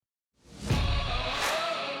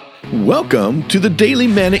Welcome to the Daily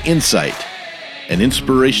Manna Insight, an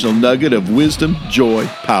inspirational nugget of wisdom, joy,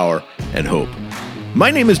 power, and hope. My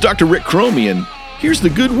name is Dr. Rick Cromie, and here's the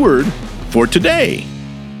good word for today.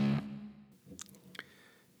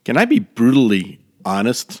 Can I be brutally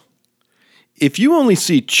honest? If you only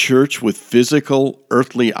see church with physical,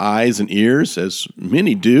 earthly eyes and ears, as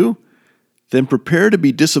many do, then prepare to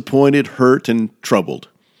be disappointed, hurt, and troubled.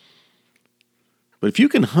 But if you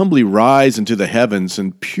can humbly rise into the heavens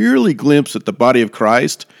and purely glimpse at the body of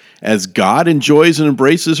Christ as God enjoys and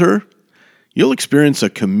embraces her, you'll experience a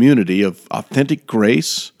community of authentic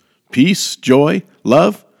grace, peace, joy,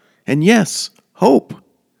 love, and yes, hope.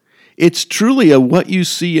 It's truly a what you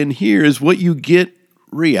see and hear is what you get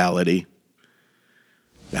reality.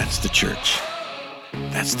 That's the church.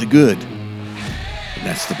 That's the good. And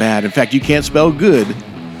that's the bad. In fact, you can't spell good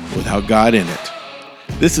without God in it.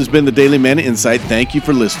 This has been the Daily Manna Insight. Thank you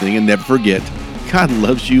for listening, and never forget, God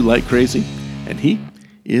loves you like crazy, and He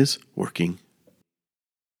is working.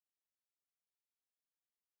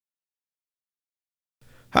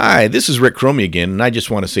 Hi, this is Rick Cromie again, and I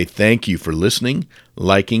just want to say thank you for listening,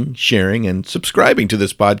 liking, sharing, and subscribing to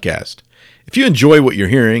this podcast. If you enjoy what you're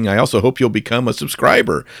hearing, I also hope you'll become a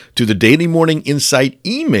subscriber to the Daily Morning Insight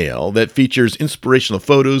email that features inspirational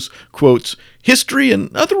photos, quotes, history,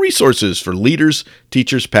 and other resources for leaders,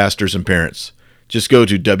 teachers, pastors, and parents. Just go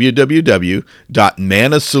to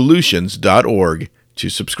www.mannasolutions.org to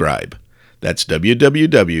subscribe. That's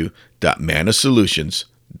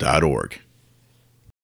www.mannasolutions.org.